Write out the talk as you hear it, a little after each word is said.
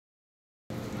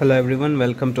Hello everyone,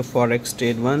 welcome to Forex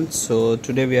Trade 1. So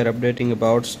today we are updating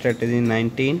about strategy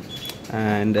 19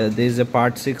 and this is a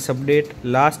part 6 update.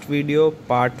 Last video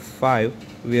part 5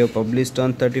 we have published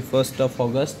on 31st of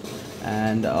August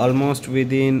and almost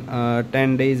within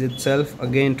 10 days itself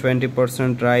again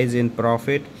 20% rise in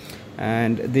profit,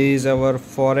 and this is our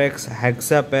Forex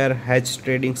Hexa pair hedge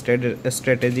trading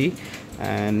strategy,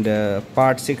 and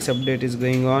part 6 update is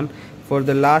going on. For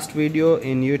the last video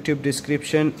in YouTube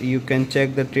description you can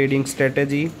check the trading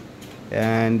strategy,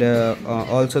 and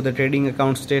also the trading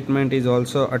account statement is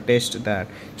also attached there.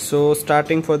 So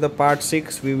starting for the part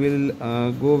 6 we will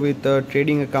go with the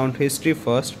trading account history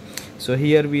first. So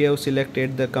here we have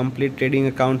selected the complete trading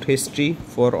account history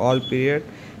for all period,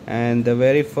 and the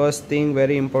very first thing,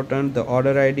 very important, the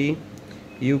order ID.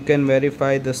 You can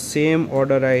verify the same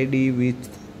order ID with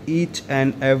each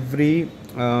and every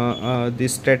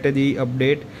this strategy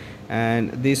update,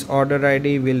 and this order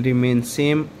ID will remain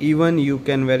same. Even you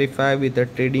can verify with the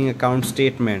trading account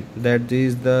statement that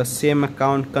this is the same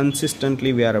account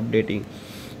consistently we are updating.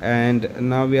 And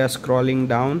now we are scrolling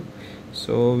down,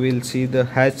 so we'll see the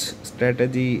hedge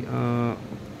strategy,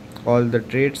 all the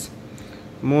trades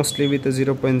mostly with a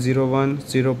 0.01,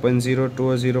 0.02 or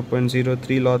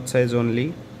 0.03 lot size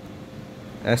only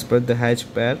as per the hedge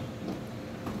pair.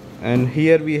 And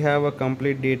here we have a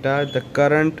complete data. The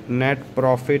current net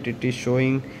profit, it is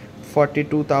showing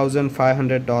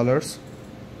 $42,500,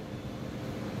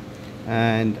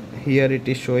 and here it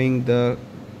is showing the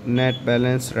net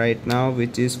balance right now,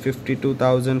 which is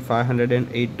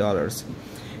 $52,508.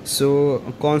 so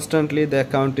constantly the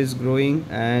account is growing,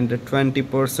 and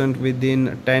 20%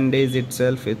 within 10 days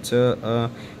itself, it's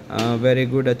a very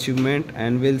good achievement.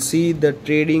 And we'll see the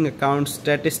trading account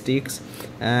statistics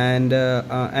and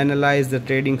analyze the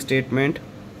trading statement.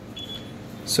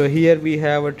 So here we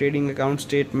have a trading account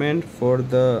statement for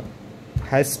the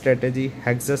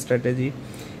Hexa strategy,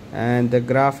 and the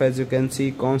graph, as you can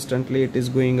see, constantly it is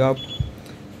going up.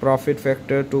 Profit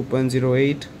factor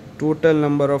 2.08. Total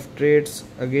number of trades,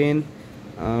 again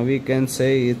we can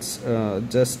say it's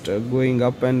just going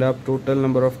up and up. Total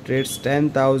number of trades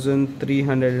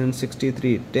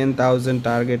 10,363. 10,000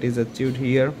 target is achieved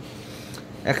here.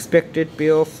 Expected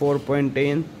payoff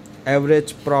 4.10.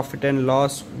 Average profit and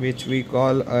loss, which we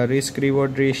call a risk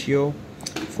reward ratio,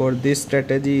 for this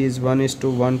strategy is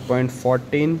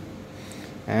 1:1.14,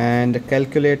 and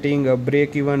calculating a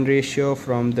break-even ratio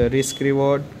from the risk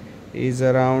reward is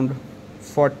around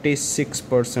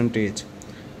 46%.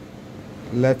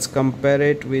 Let's compare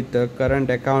it with the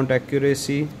current account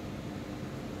accuracy,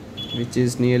 which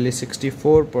is nearly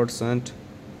 64%.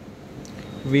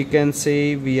 We can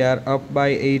say we are up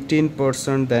by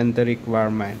 18% than the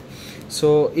requirement.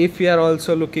 So if you are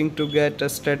also looking to get a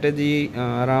strategy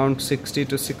around 60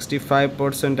 to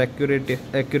 65%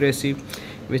 accuracy,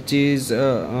 which is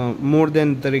more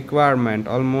than the requirement,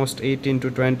 almost 18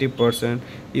 to 20%,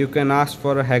 you can ask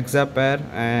for a Hexa pair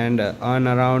and earn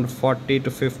around 40 to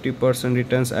 50%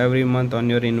 returns every month on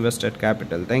your invested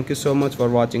capital. Thank you so much for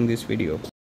watching this video.